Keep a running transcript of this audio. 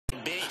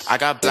I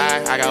got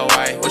black, I got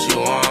white, what you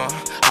want?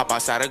 Hop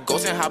outside a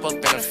ghost and hop up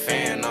in a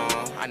fan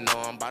on. I know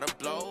I'm about to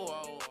blow.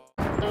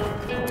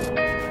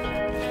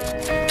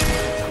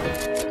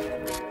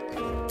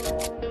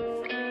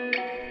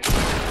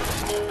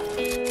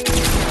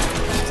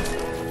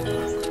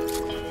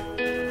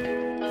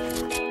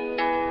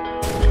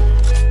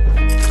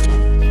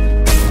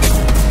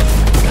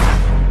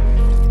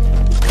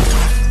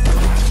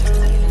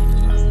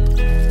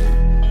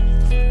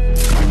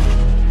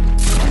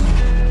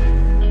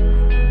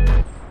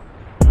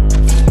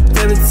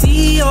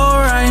 Tapatio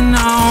right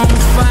now on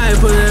fire,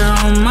 put it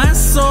on my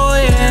soul,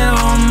 yeah,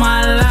 on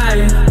my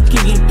life.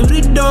 Kick it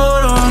through the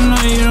door, don't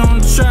know you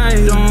don't try.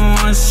 Don't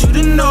want you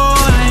to know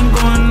I ain't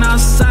going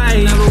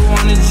outside. Never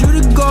wanted you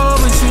to go,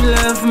 but you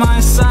left my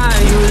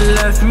side. You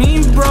left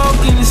me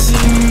broken to see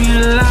me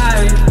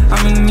alive.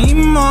 I'ma need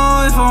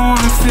more if I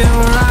wanna feel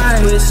right.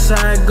 Wish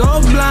I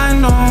go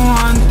blind, don't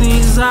want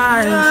these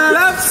eyes.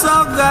 Left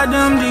so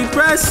goddamn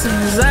depressing.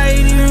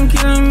 Anxiety even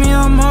killing me,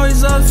 I'm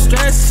always up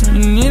stressing.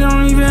 And it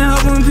don't even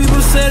help when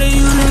people say that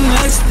you the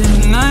next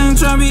thing. I ain't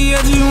tryna be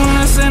edgy when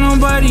I say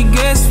nobody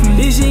gets me.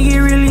 This shit get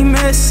really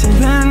messy,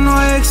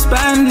 paranoia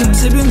expanding.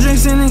 Sipping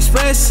drinks and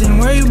expressing,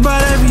 worry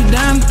about every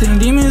damn thing.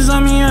 Demons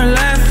on me are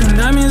laughing,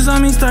 diamonds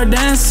on me start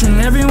dancing.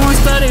 Everyone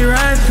started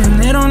rapping,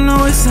 they don't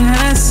know it's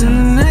enhancing.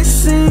 The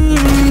next thing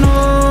you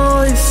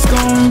know, it's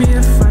gonna be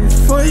a fight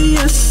for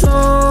your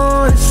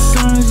soul. As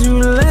soon as you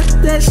let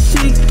that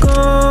shit go,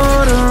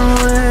 the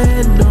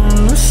red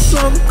don't look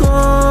so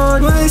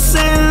good. But it's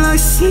saying it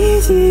looks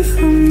easy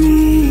for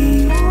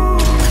me.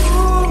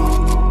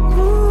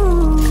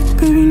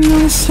 Baby,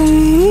 no, it's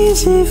ain't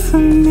easy for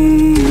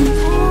me.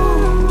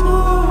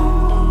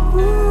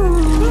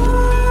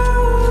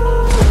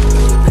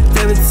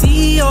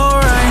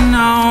 Tapatio right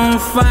now on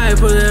fire,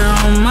 put it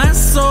on my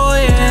soul,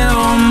 yeah,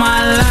 on my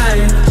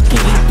life.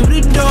 Kick it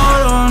through the door,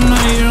 don't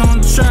know you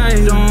don't try.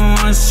 Don't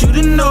want you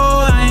to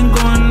know I ain't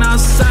going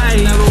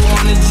outside. Never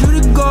wanted you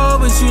to go,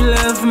 but you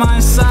left my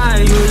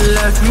side. You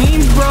left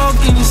me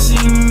broken to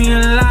see me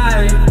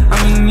alive.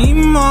 I'ma need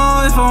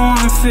more if I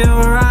wanna feel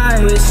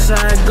right. Wish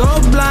I go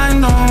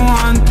blind, don't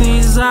want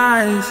these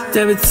eyes.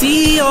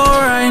 Tapatio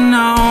right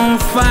now on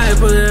fire,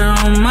 put it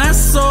on my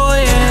soul,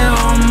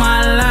 yeah, on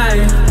my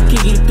life.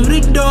 Kick it through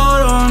the door,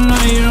 don't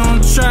know you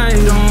don't try.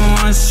 Don't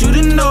want you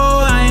to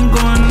know I ain't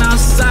going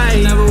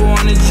outside. Never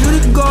wanted you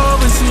to go,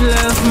 but you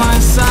left my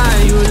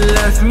side. You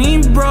left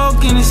me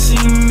broken to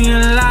see me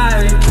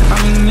alive.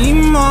 I'ma need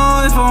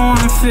more if I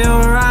wanna feel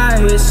right.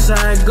 Wish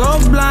I go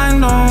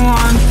blind, don't want